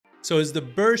So is the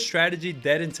BRRRR strategy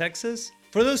dead in Texas?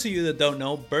 For those of you that don't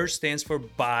know, BRRRR stands for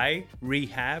buy,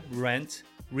 rehab, rent,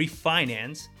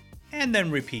 refinance, and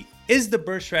then repeat. Is the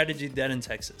BRRRR strategy dead in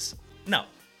Texas? No,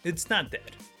 it's not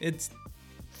dead. It's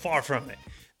far from it.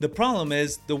 The problem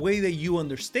is the way that you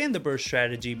understand the BRRRR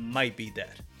strategy might be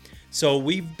dead. So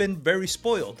we've been very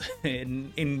spoiled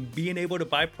in being able to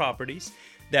buy properties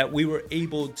that we were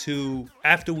able to,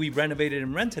 after we renovated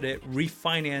and rented it,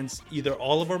 refinance either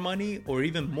all of our money or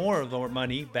even more of our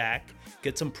money back,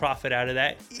 get some profit out of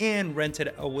that, and rent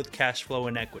it out with cash flow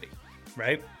and equity,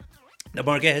 right? The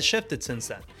market has shifted since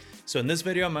then. So in this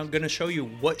video, I'm going to show you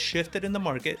what shifted in the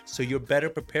market so you're better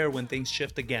prepared when things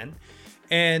shift again,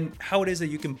 and how it is that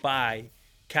you can buy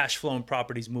cash flowing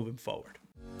properties moving forward.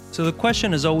 So the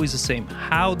question is always the same.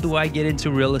 How do I get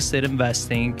into real estate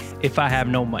investing if I have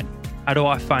no money? How do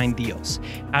I find deals?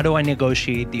 How do I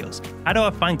negotiate deals? How do I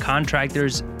find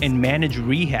contractors and manage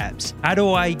rehabs? How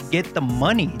do I get the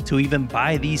money to even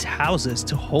buy these houses,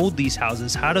 to hold these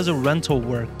houses? How does a rental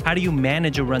work? How do you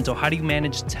manage a rental? How do you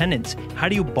manage tenants? How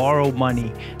do you borrow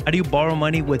money? How do you borrow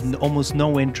money with almost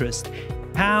no interest?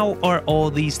 How are all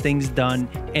these things done,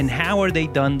 and how are they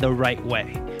done the right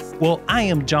way? Well, I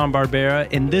am John BRRRR,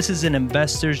 and this is an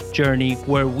investor's journey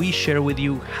where we share with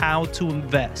you how to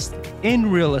invest in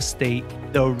real estate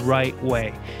the right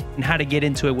way and how to get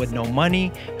into it with no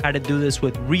money, how to do this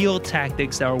with real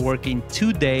tactics that are working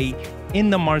today in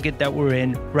the market that we're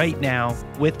in right now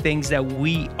with things that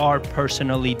we are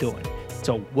personally doing.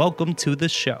 So welcome to the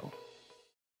show.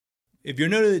 If you're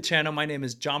new to the channel, my name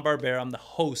is John BRRRR. I'm the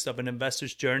host of An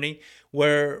Investor's Journey,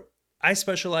 where I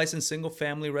specialize in single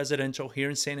family residential here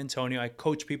in San Antonio. I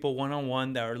coach people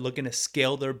one-on-one that are looking to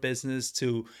scale their business,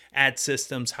 to add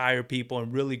systems, hire people,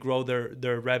 and really grow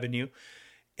their revenue.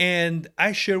 And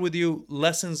I share with you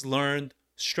lessons learned,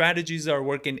 strategies that are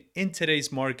working in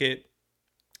today's market,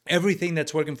 everything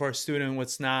that's working for a student,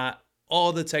 what's not,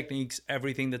 all the techniques,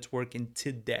 everything that's working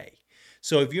today.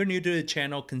 So if you're new to the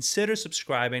channel, consider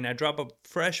subscribing. I drop a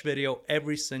fresh video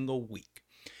every single week.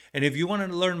 And if you want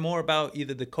to learn more about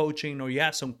either the coaching or you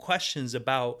have some questions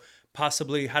about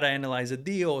possibly how to analyze a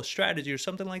deal or strategy or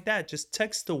something like that, just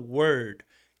text the word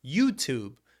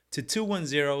YouTube to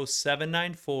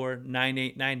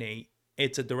 210-794-9898.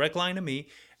 It's a direct line to me.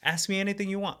 Ask me anything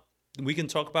you want. We can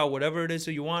talk about whatever it is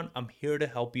that you want. I'm here to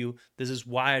help you. This is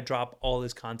why I drop all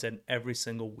this content every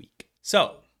single week.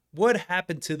 So what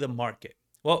happened to the market?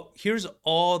 Well, here's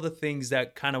all the things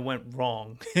that kind of went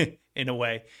wrong in a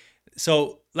way.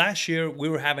 So last year, we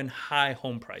were having high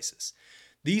home prices.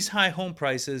 These high home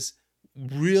prices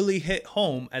really hit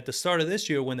home at the start of this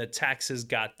year when the taxes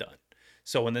got done.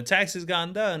 So when the taxes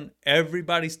got done,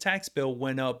 everybody's tax bill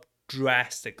went up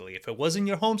drastically. If it wasn't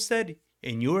your homestead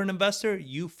and you were an investor,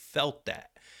 you felt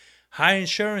that. High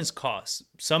insurance costs.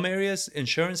 Some areas,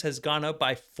 insurance has gone up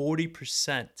by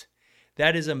 40%.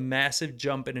 That is a massive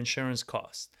jump in insurance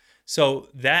costs. So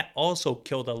that also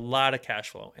killed a lot of cash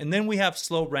flow. And then we have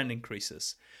slow rent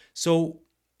increases. So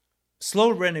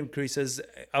slow rent increases,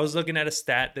 I was looking at a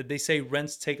stat that they say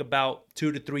rents take about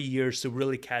 2 to 3 years to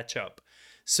really catch up.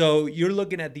 So you're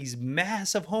looking at these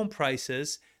massive home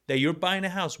prices that you're buying a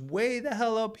house way the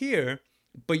hell up here,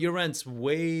 but your rent's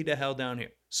way the hell down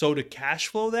here. So to cash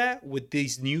flow that with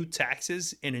these new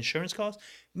taxes and insurance costs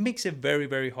makes it very,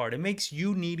 very hard. It makes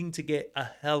you needing to get a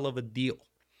hell of a deal.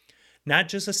 Not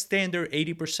just a standard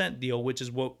 80% deal, which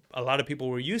is what a lot of people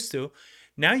were used to.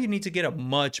 Now you need to get a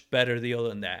much better deal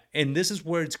than that. And this is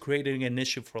where it's creating an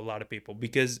issue for a lot of people,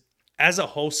 because as a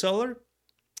wholesaler,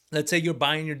 let's say you're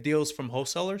buying your deals from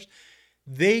wholesalers,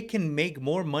 they can make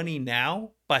more money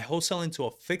now by wholesaling to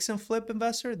a fix and flip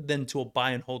investor than to a buy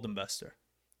and hold investor.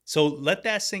 So let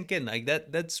that sink in. Like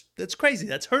that's crazy.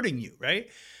 That's hurting you,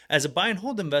 right? As a buy and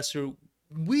hold investor,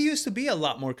 we used to be a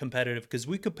lot more competitive because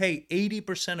we could pay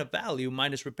 80% of value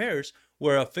minus repairs,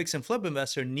 where a fix and flip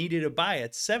investor needed to buy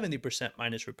at 70%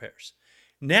 minus repairs.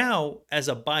 Now, as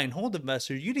a buy and hold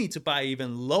investor, you need to buy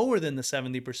even lower than the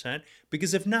 70%,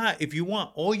 because if not, if you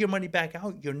want all your money back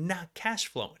out, you're not cash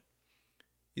flowing.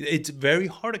 It's very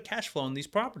hard to cash flow on these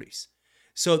properties.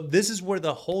 So this is where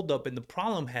the holdup and the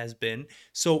problem has been.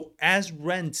 So as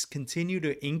rents continue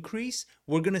to increase,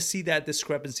 we're going to see that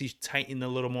discrepancy tighten a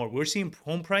little more. We're seeing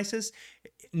home prices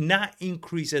not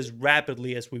increase as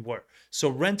rapidly as we were. So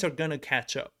rents are going to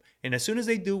catch up. And as soon as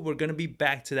they do, we're going to be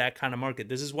back to that kind of market.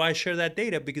 This is why I share that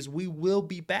data, because we will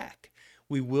be back.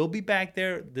 We will be back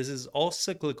there. This is all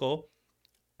cyclical,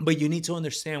 but you need to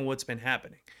understand what's been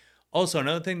happening. Also,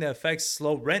 another thing that affects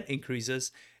slow rent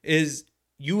increases is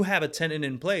you have a tenant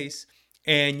in place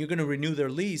and you're going to renew their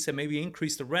lease and maybe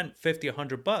increase the rent $50,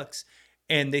 $100.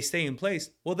 and they stay in place,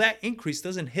 well, that increase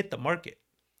doesn't hit the market.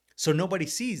 So nobody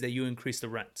sees that you increase the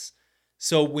rents.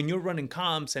 So when you're running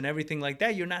comps and everything like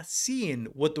that, you're not seeing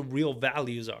what the real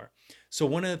values are. So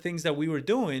one of the things that we were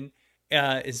doing,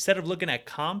 instead of looking at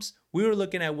comps, we were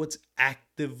looking at what's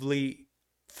actively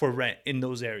for rent in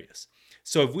those areas.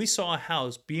 So if we saw a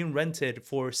house being rented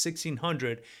for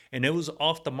 1600 and it was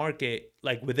off the market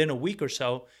like within a week or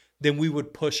so, then we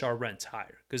would push our rents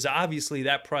higher because obviously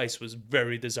that price was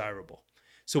very desirable.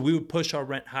 So we would push our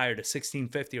rent higher to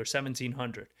 1650 or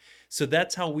 1700. So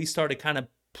that's how we started kind of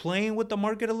playing with the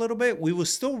market a little bit. We will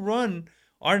still run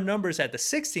our numbers at the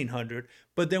 1600,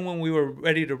 but then when we were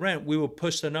ready to rent, we would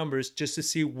push the numbers just to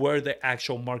see where the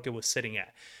actual market was sitting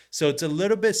at. So it's a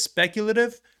little bit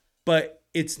speculative, but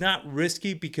it's not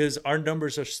risky because our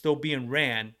numbers are still being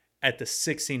ran at the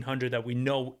 1600 that we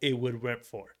know it would rent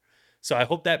for. So I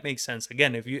hope that makes sense.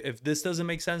 Again, if this doesn't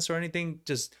make sense or anything,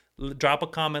 just drop a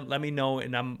comment, let me know,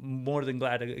 and I'm more than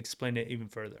glad to explain it even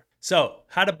further. So,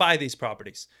 how to buy these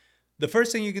properties? The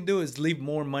first thing you can do is leave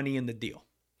more money in the deal.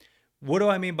 What do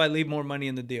I mean by leave more money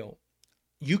in the deal?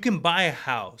 You can buy a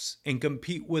house and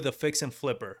compete with a fix and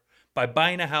flipper by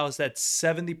buying a house that's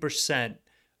 70%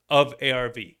 of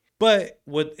ARV. But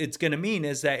what it's going to mean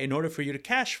is that in order for you to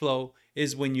cash flow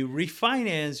is when you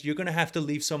refinance, you're going to have to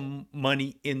leave some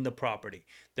money in the property.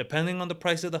 Depending on the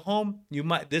price of the home,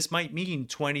 this might mean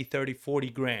 20, 30, 40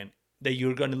 grand that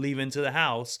you're going to leave into the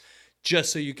house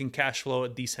just so you can cash flow a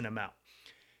decent amount.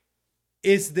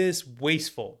 Is this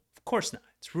wasteful? Of course not.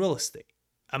 It's real estate.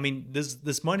 I mean,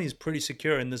 this money is pretty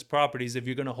secure in this properties if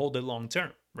you're going to hold it long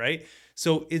term, right?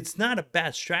 So it's not a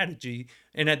bad strategy.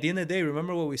 And at the end of the day,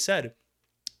 remember what we said.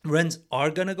 Rents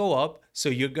are going to go up, so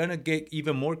you're going to get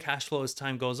even more cash flow as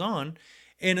time goes on.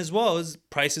 And as well as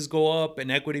prices go up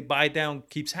and equity buy down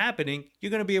keeps happening,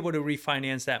 you're going to be able to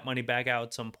refinance that money back out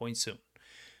at some point soon.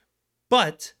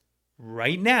 But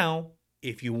right now,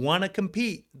 if you want to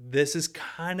compete, this is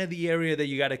kind of the area that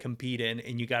you got to compete in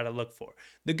and you got to look for.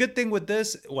 The good thing with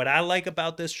this, what I like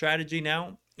about this strategy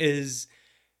now is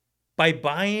by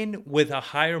buying with a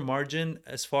higher margin,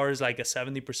 as far as like a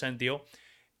 70% deal,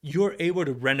 you're able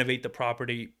to renovate the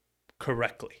property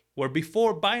correctly. Where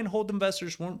before, buy and hold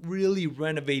investors weren't really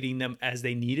renovating them as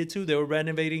they needed to. They were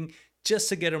renovating just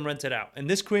to get them rented out. And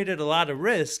this created a lot of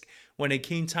risk when it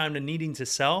came time to needing to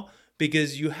sell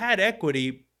because you had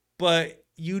equity, but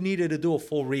you needed to do a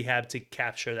full rehab to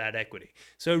capture that equity.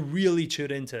 So it really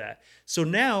chewed into that. So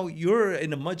now you're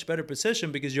in a much better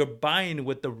position because you're buying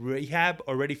with the rehab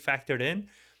already factored in.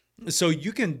 So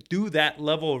you can do that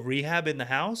level of rehab in the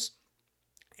house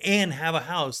and have a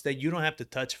house that you don't have to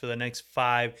touch for the next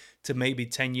 5 to maybe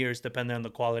 10 years, depending on the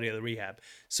quality of the rehab.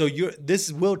 So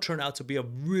this will turn out to be a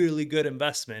really good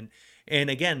investment. And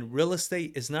again, real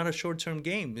estate is not a short-term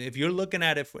game. If you're looking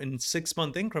at it in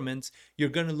 6-month increments, you're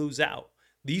going to lose out.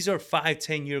 These are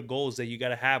 5-10 year goals that you got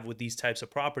to have with these types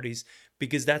of properties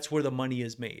because that's where the money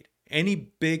is made. Any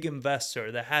big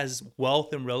investor that has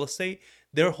wealth in real estate,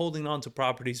 they're holding on to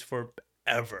properties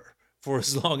forever, for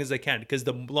as long as they can, because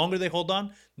the longer they hold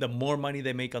on, the more money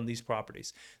they make on these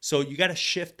properties. So you got to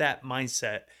shift that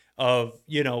mindset of,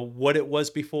 what it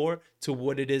was before to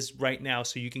what it is right now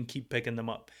so you can keep picking them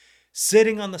up.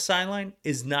 Sitting on the sideline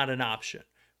is not an option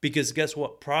because guess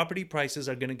what? Property prices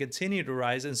are going to continue to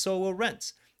rise and so will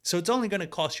rents. So it's only going to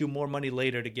cost you more money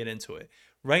later to get into it.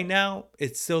 Right now,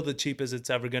 it's still the cheapest it's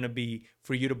ever going to be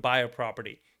for you to buy a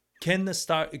property. Can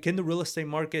the real estate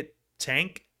market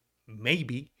tank?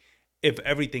 Maybe, if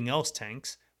everything else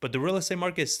tanks, but the real estate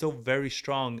market is still very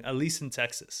strong, at least in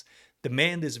Texas.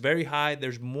 Demand is very high.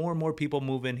 There's more and more people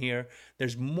moving here.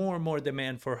 There's more and more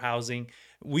demand for housing.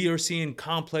 We are seeing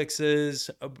complexes,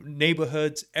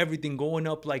 neighborhoods, everything going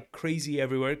up like crazy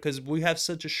everywhere because we have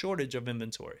such a shortage of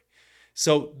inventory.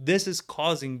 So this is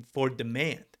causing for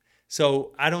demand.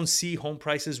 So I don't see home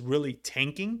prices really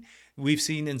tanking. We've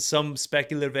seen in some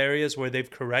speculative areas where they've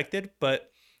corrected,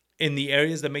 but in the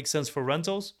areas that make sense for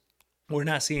rentals, we're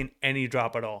not seeing any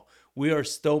drop at all. We are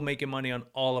still making money on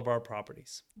all of our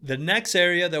properties. The next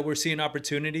area that we're seeing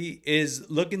opportunity is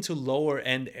look into lower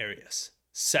end areas,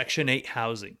 Section 8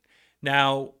 housing.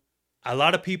 Now, a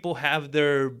lot of people have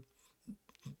their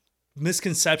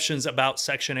misconceptions about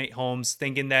Section 8 homes,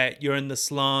 thinking that you're in the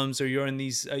slums or you're in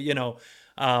these,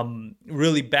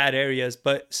 really bad areas.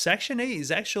 But Section 8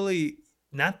 is actually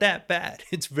not that bad.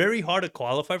 It's very hard to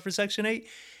qualify for Section 8.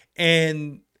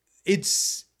 And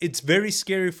it's very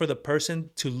scary for the person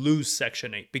to lose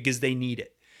Section 8 because they need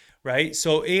it, right?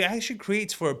 So it actually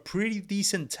creates for a pretty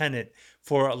decent tenant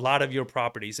for a lot of your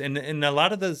properties. And a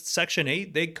lot of the Section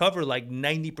 8, they cover like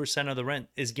 90% of the rent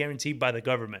is guaranteed by the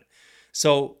government.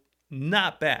 So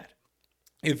not bad.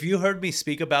 if you heard me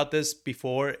speak about this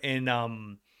before in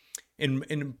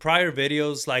prior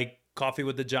videos like Coffee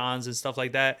with the Johns and stuff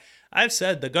like that, I've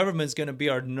said the government's going to be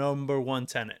our number one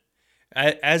tenant.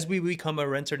 As we become a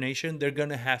renter nation, they're going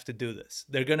to have to do this.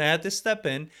 They're going to have to step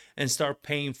in and start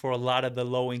paying for a lot of the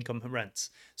low income rents.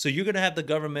 So you're going to have the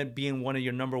government being one of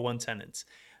your number one tenants.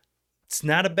 It's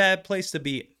not a bad place to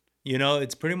be in. You know,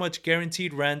 it's pretty much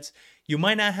guaranteed rent. You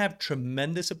might not have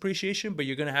tremendous appreciation, but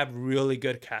you're going to have really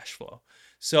good cash flow.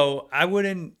 So I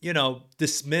wouldn't,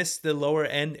 dismiss the lower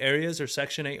end areas or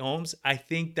Section 8 homes. I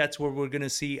think that's where we're going to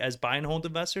see, as buy and hold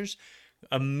investors,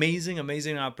 amazing,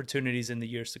 amazing opportunities in the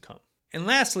years to come. And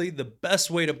lastly, the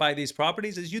best way to buy these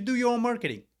properties is you do your own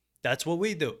marketing. That's what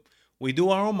we do. We do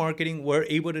our own marketing. We're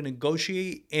able to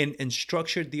negotiate and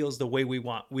structure deals the way we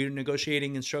want. We're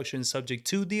negotiating and structuring subject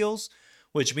to deals,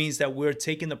 which means that we're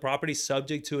taking the property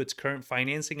subject to its current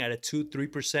financing at a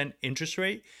 2-3% interest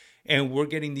rate. And we're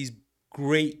getting these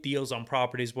great deals on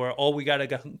properties where all we got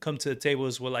to come to the table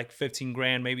is with like 15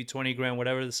 grand, maybe 20 grand,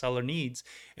 whatever the seller needs.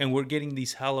 And we're getting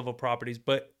these hell of a properties,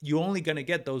 but you're only going to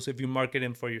get those if you market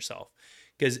them for yourself.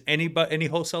 Because any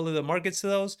wholesaler that markets to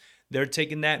those, they're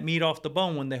taking that meat off the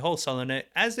bone when they're wholesaling it,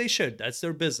 as they should. That's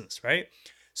their business, right?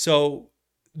 So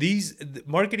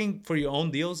marketing for your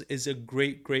own deals is a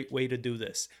great, great way to do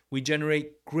this. We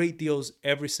generate great deals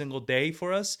every single day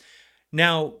for us.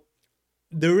 Now,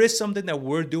 there is something that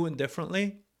we're doing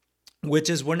differently, which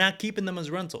is we're not keeping them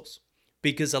as rentals.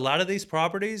 Because a lot of these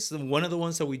properties, one of the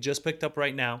ones that we just picked up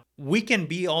right now, we can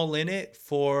be all in it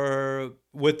for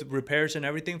with repairs and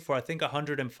everything for I think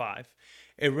 105.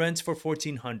 It rents for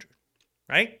 1400,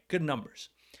 right? Good numbers.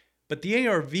 But the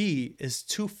ARV is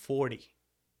 240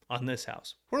 on this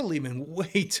house. We're leaving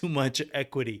way too much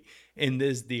equity in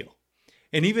this deal.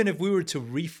 And even if we were to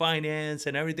refinance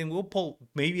and everything, we'll pull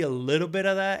maybe a little bit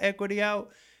of that equity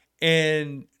out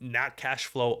and not cash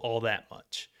flow all that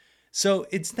much. So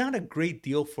it's not a great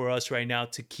deal for us right now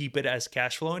to keep it as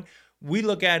cash flowing. We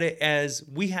look at it as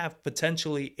we have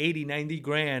potentially 80, 90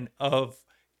 grand of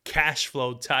cash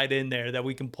flow tied in there that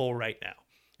we can pull right now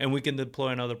and we can deploy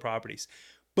on other properties.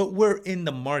 But we're in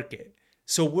the market.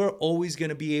 So we're always going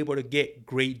to be able to get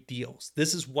great deals.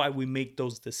 This is why we make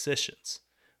those decisions,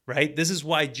 right? This is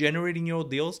why generating your own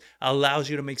deals allows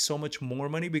you to make so much more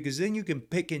money, because then you can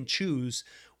pick and choose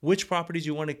which properties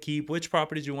you want to keep, which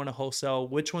properties you want to wholesale,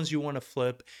 which ones you want to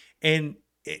flip. And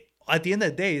at the end of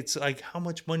the day, it's like, how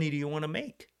much money do you want to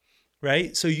make,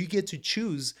 right? So you get to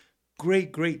choose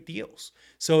great, great deals.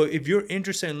 So if you're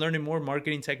interested in learning more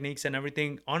marketing techniques and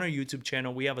everything, on our YouTube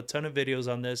channel, we have a ton of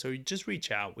videos on this, or you just reach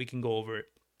out. We can go over it.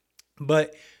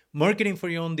 But marketing for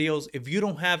your own deals, if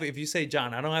you say,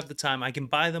 John, I don't have the time, I can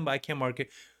buy them, but I can't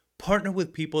market, partner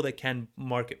with people that can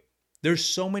market. There's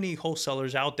so many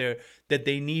wholesalers out there that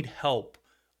they need help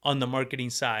on the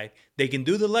marketing side. They can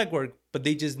do the legwork, but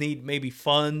they just need maybe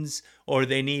funds, or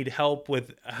they need help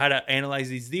with how to analyze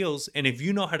these deals. And if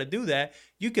you know how to do that,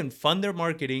 you can fund their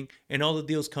marketing and all the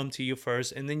deals come to you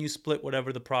first, and then you split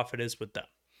whatever the profit is with them.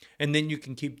 And then you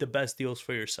can keep the best deals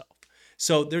for yourself.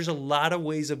 So there's a lot of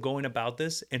ways of going about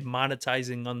this and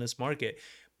monetizing on this market.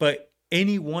 But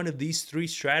any one of these three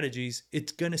strategies,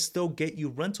 it's going to still get you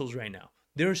rentals right now.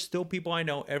 There are still people I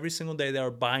know every single day that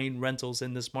are buying rentals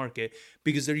in this market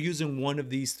because they're using one of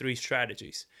these three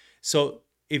strategies. So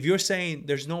if you're saying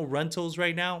there's no rentals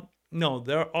right now, no,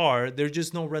 there are. There's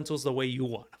just no rentals the way you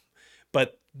want them.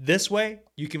 But this way,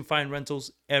 you can find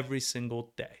rentals every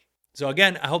single day. So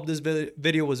again, I hope this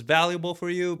video was valuable for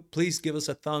you. Please give us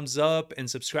a thumbs up and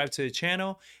subscribe to the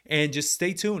channel, and just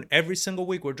stay tuned. Every single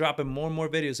week, we're dropping more and more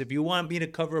videos. If you want me to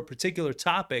cover a particular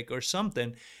topic or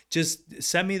something, just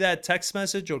send me that text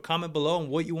message or comment below on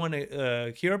what you want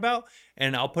to hear about,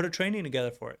 and I'll put a training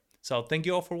together for it. So thank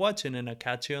you all for watching, and I'll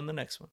catch you on the next one.